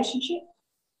in a relationship.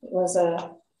 It was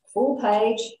a full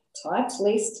page typed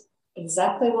list,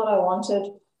 exactly what I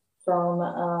wanted from,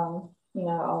 I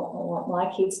want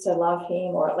my kids to love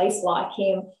him, or at least like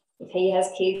him. If he has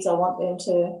kids, I want them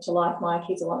to like my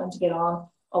kids. I want them to get on.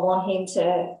 I want him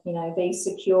to, be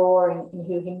secure in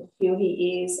who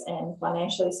he is, and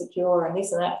financially secure, and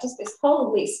this and that, just this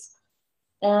whole list.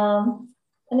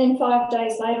 And then 5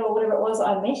 days later, or whatever it was,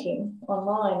 I met him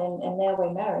online, and now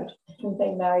we're married. We've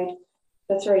been married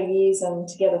for 3 years and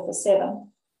together for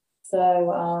 7.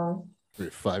 So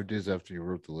 5 days after you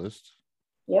wrote the list?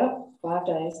 Yep, 5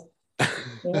 days.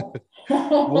 Yeah.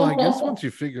 Well, I guess once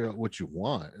you figure out what you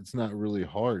want, it's not really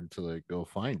hard to like go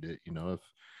find it, if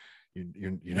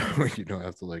you don't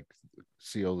have to like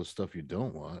see all the stuff you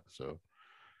don't want. So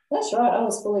that's right. I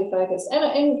was fully focused, and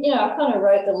I kind of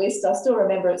wrote the list. I still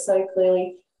remember it so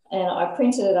clearly, and I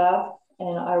printed it up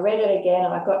and I read it again,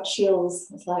 and I got chills.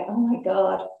 It's like, oh my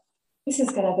God, this is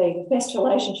going to be the best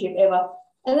relationship ever.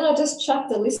 And then I just chucked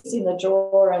the list in the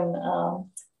drawer, and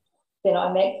then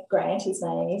I met Grant, his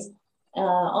name is,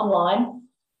 online,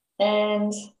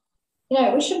 and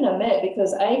we shouldn't have met,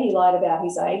 because A, he lied about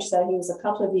his age, so he was a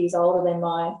couple of years older than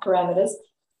my parameters,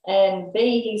 and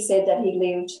B, he said that he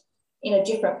lived in a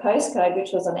different postcode,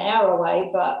 which was an hour away,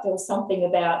 but there was something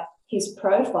about his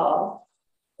profile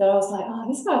that I was like, oh,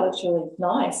 this guy looks really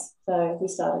nice. So we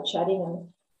started chatting, and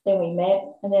then we met,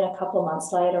 and then a couple of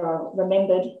months later, I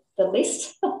remembered the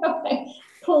list. I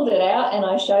pulled it out and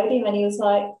I showed him, and he was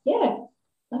like, yeah,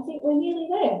 I think we're nearly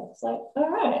there. It's like, all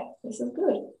right, this is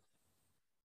good.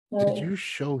 Did you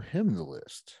show him the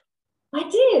list? I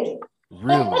did.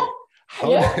 Really?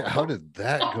 How did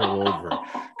that go over?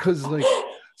 Because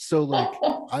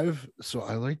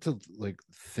I like to like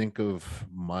think of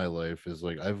my life as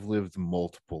like I've lived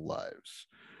multiple lives.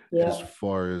 as Yeah.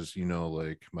 far as,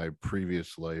 like my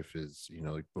previous life is,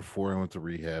 like before I went to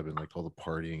rehab and like all the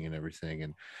partying and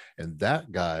everything. And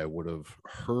that guy would have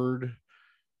heard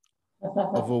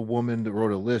of a woman that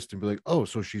wrote a list and be like, oh,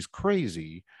 so she's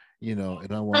crazy, and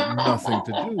I want nothing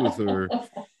to do with her.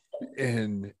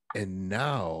 And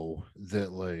now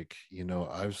that, like,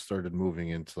 I've started moving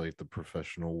into like the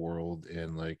professional world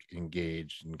and like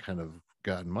engaged and kind of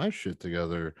gotten my shit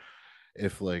together,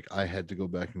 if like I had to go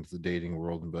back into the dating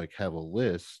world and be like have a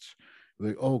list,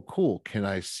 like, oh cool, can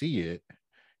I see it?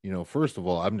 First of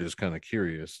all, I'm just kind of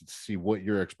curious to see what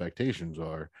your expectations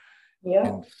are. Yeah.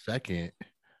 And second,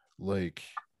 like,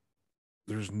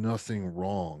 there's nothing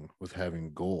wrong with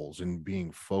having goals and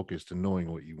being focused and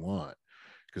knowing what you want.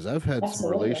 Because I've had some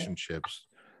Absolutely. relationships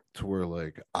to where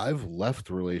like I've left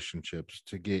relationships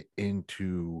to get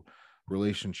into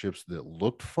relationships that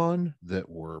looked fun that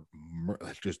were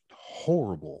like just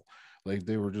horrible. Like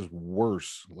they were just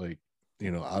worse. Like,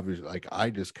 obviously, like I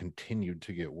just continued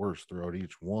to get worse throughout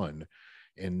each one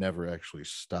and never actually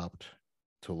stopped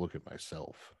to look at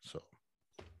myself. So,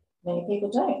 Many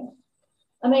people don't.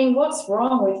 I mean, what's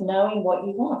wrong with knowing what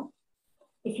you want?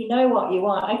 If you know what you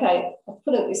want, okay, I'll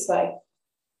put it this way.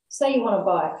 Say you want to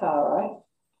buy a car, right?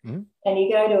 mhm. And you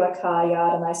go to a car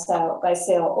yard and they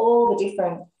sell all the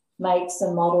different makes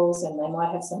and models, and they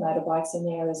might have some motorbikes in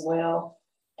there as well.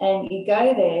 And you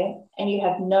go there and you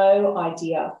have no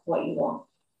idea what you want.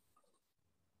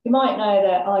 You might know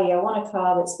that, oh yeah, I want a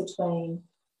car that's between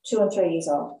 2 and 3 years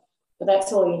old, but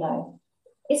that's all you know.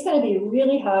 It's going to be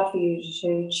really hard for you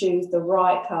to choose the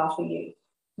right car for you.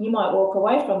 You might walk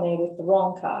away from there with the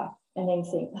wrong car and then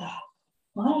think, oh,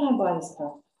 why did I buy this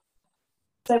car?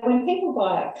 So when people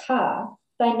buy a car,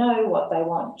 they know what they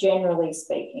want, generally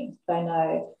speaking. They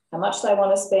know how much they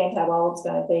want to spend, how old it's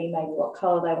going to be, maybe what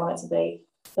color they want it to be,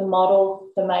 the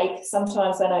model, the make.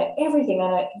 Sometimes they know everything. They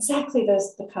know exactly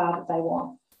the car that they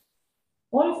want.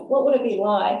 What would it be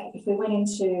like if we went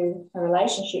into a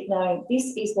relationship knowing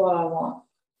this is what I want?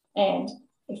 And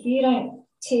if you don't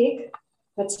tick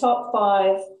the top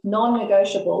 5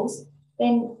 non-negotiables,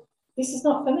 then this is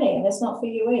not for me and it's not for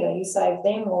you either. You save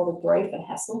them all the grief and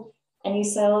hassle, and you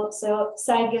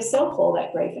save yourself all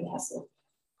that grief and hassle.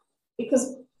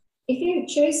 Because if you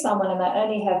choose someone and they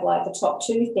only have like the top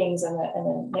 2 things and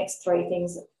the next 3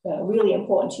 things that are really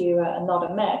important to you are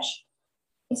not a match,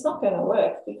 it's not going to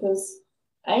work, because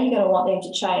you're going to want them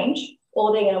to change,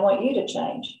 or they're going to want you to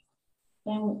change.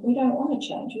 And we don't want to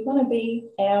change. We want to be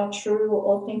our true,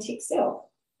 authentic self.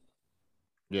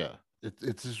 Yeah,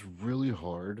 it's just really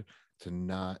hard to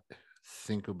not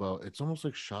think about. It's almost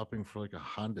like shopping for like a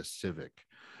Honda Civic.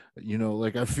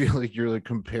 Like I feel like you're like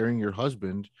comparing your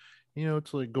husband, to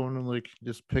like going and like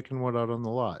just picking one out on the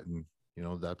lot, and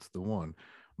that's the one.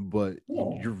 But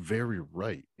Yeah, you're very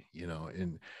right,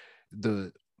 and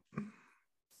the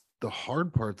the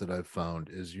hard part that I've found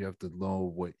is you have to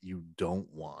know what you don't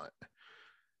want,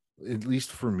 at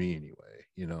least for me anyway,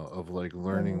 of like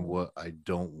learning mm, what I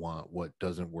don't want, what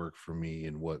doesn't work for me,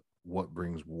 and what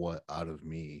brings what out of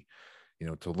me,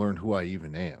 to learn who I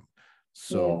even am.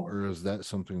 So, yeah, or is that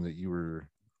something that you were?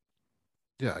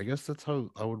 Yeah, I guess that's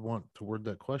how I would want to word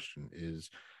that question is,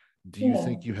 do you yeah.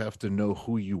 think you have to know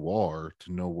who you are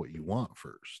to know what you want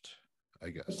first? I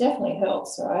It guess. definitely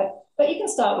helps, right? But you can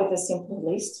start with a simple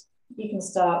list. You can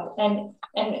start, and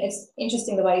it's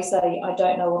interesting the way you say, I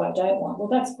don't know what I don't want. Well,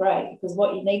 that's great, because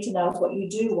what you need to know is what you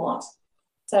do want.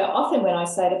 So often when I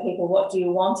say to people, what do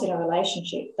you want in a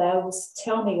relationship? They will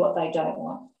tell me what they don't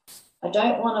want. I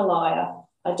don't want a liar.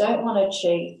 I don't want to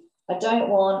cheat. I don't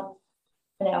want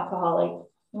an alcoholic.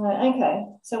 I'm like, okay,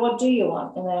 so what do you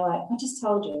want? And they're like, I just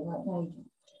told you. I'm like, no, you didn't.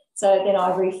 So then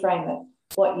I reframe it.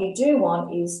 What you do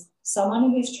want is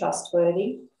someone who's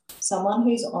trustworthy, someone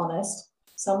who's honest,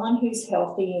 someone who's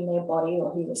healthy in their body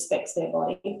or who respects their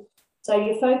body. So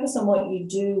you focus on what you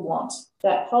do want.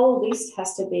 That whole list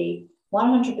has to be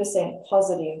 100%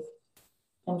 positive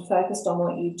and focused on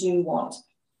what you do want.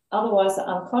 Otherwise, the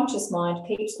unconscious mind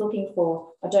keeps looking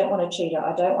for, I don't want a cheater,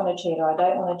 I don't want a cheater, I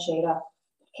don't want a cheater,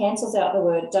 cancels out the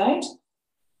word don't,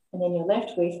 and then you're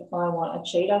left with, I want a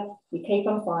cheater. You keep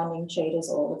on finding cheaters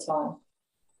all the time.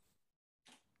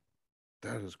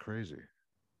 That is crazy.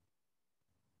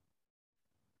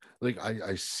 Like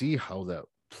I see how that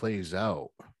plays out,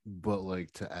 but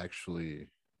like to actually,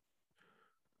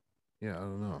 yeah, I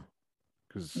don't know,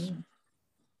 because Mm.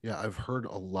 yeah, I've heard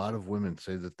a lot of women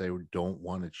say that they don't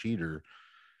want a cheater.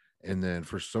 And then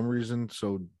for some reason,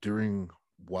 so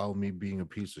while me being a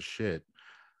piece of shit,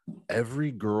 every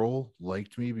girl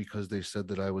liked me because they said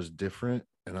that I was different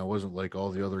and I wasn't like all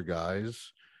the other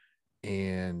guys.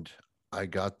 And I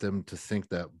got them to think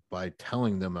that by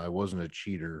telling them I wasn't a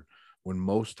cheater, when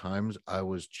most times I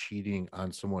was cheating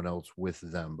on someone else with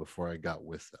them before I got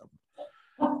with them.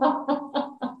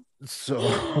 So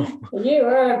you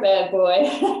were a bad boy.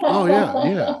 oh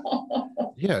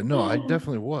yeah, no, I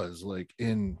definitely was like,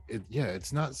 in it, yeah,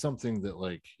 it's not something that,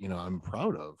 like, I'm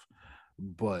proud of,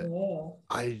 but Yeah.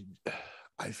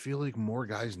 I feel like more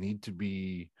guys need to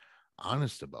be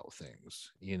honest about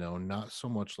things, not so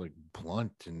much like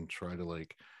blunt and try to,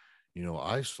 like,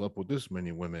 I slept with this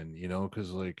many women, because,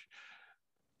 like,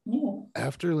 Yeah.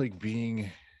 after, like,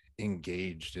 being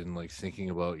engaged and, like, thinking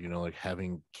about, like,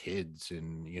 having kids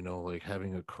and, like,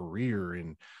 having a career,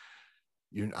 and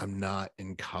I'm not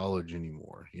in college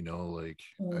anymore, like,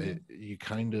 you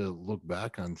kind of look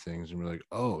back on things and be like,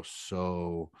 oh,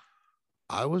 so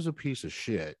I was a piece of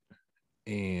shit,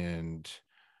 and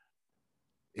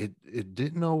it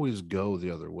didn't always go the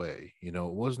other way. It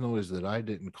wasn't always that I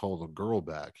didn't call the girl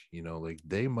back, like,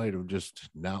 they might have just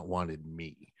not wanted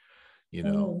me,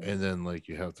 Mm. and then, like,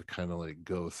 you have to kind of, like,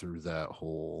 go through that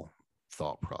whole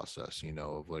thought process,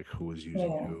 of, like, who was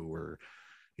using Yeah. who, or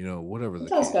whatever It the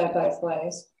does case go is. both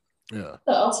ways. Yeah.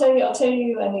 But I'll tell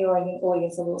you and your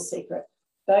audience a little secret.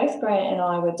 Both Grant and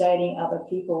I were dating other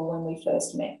people when we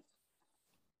first met.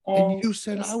 And And you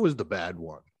said I was the bad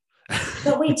one.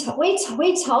 but we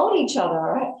told each other,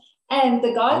 right? And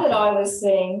the guy that Okay. I was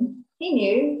seeing, he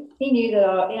knew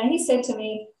that he said to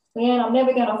me, Leanne, I'm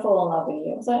never going to fall in love with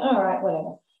you. I was like, all right,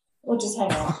 whatever. We'll just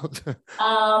hang out.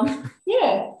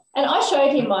 Yeah. And I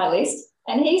showed him my list,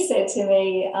 and he said to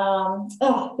me,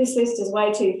 oh, this list is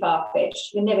way too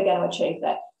far-fetched. You're never going to achieve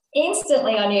that.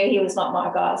 Instantly, I knew he was not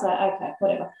my guy. I was like, okay,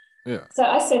 whatever. Yeah. So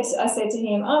I said to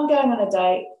him, I'm going on a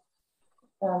date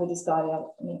with this guy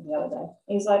the other day.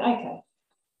 He's like, okay.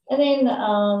 And then,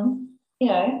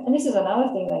 and this is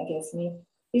another thing that gets me,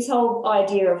 this whole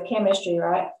idea of chemistry,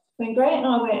 right? When Grant and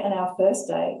I went on our first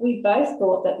date, we both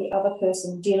thought that the other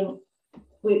person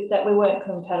that we weren't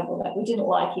compatible, that we didn't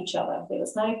like each other. There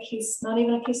was no kiss, not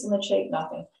even a kiss on the cheek,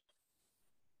 nothing.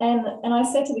 And I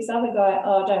said to this other guy,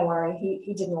 oh, don't worry,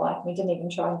 he didn't like me, didn't even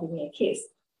try and give me a kiss.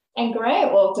 And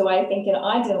Grant walked away thinking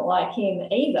I didn't like him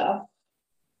either.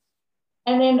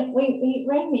 And then we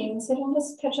rang me and said, well,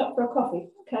 let's catch up for a coffee.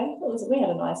 Okay, we had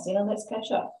a nice dinner, let's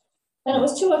catch up. And it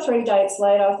was 2 or 3 dates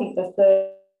later, I think the third.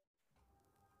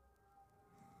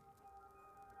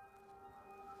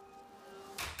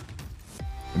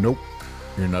 Nope,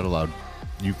 you're not allowed.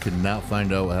 You cannot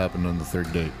find out what happened on the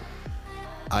third date.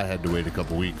 I had to wait a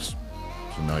couple weeks.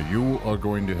 So now you are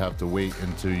going to have to wait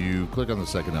until you click on the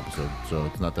second episode. So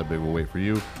it's not that big of a wait for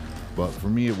you. But for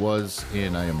me it was,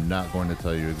 and I am not going to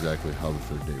tell you exactly how the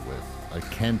third date went. I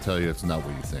can tell you it's not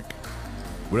what you think.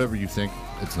 Whatever you think,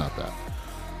 it's not that.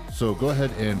 So go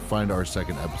ahead and find our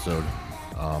second episode.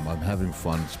 I'm having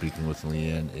fun speaking with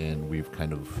Leanne, and we've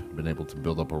kind of been able to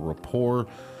build up a rapport.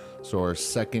 So our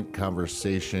second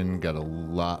conversation got a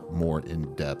lot more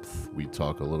in depth. We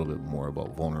talk a little bit more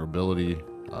about vulnerability,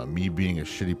 me being a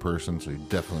shitty person, so you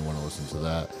definitely want to listen to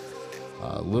that.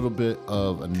 A little bit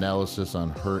of analysis on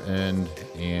her end,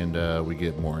 and we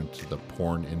get more into the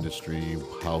porn industry,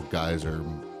 how guys are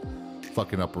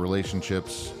fucking up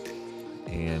relationships,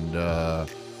 and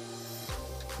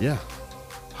yeah,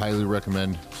 highly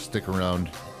recommend. Stick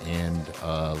around and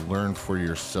learn for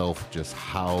yourself just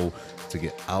how to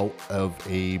get out of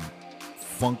a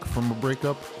funk from a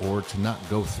breakup, or to not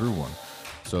go through one.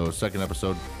 So second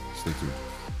episode, stay tuned.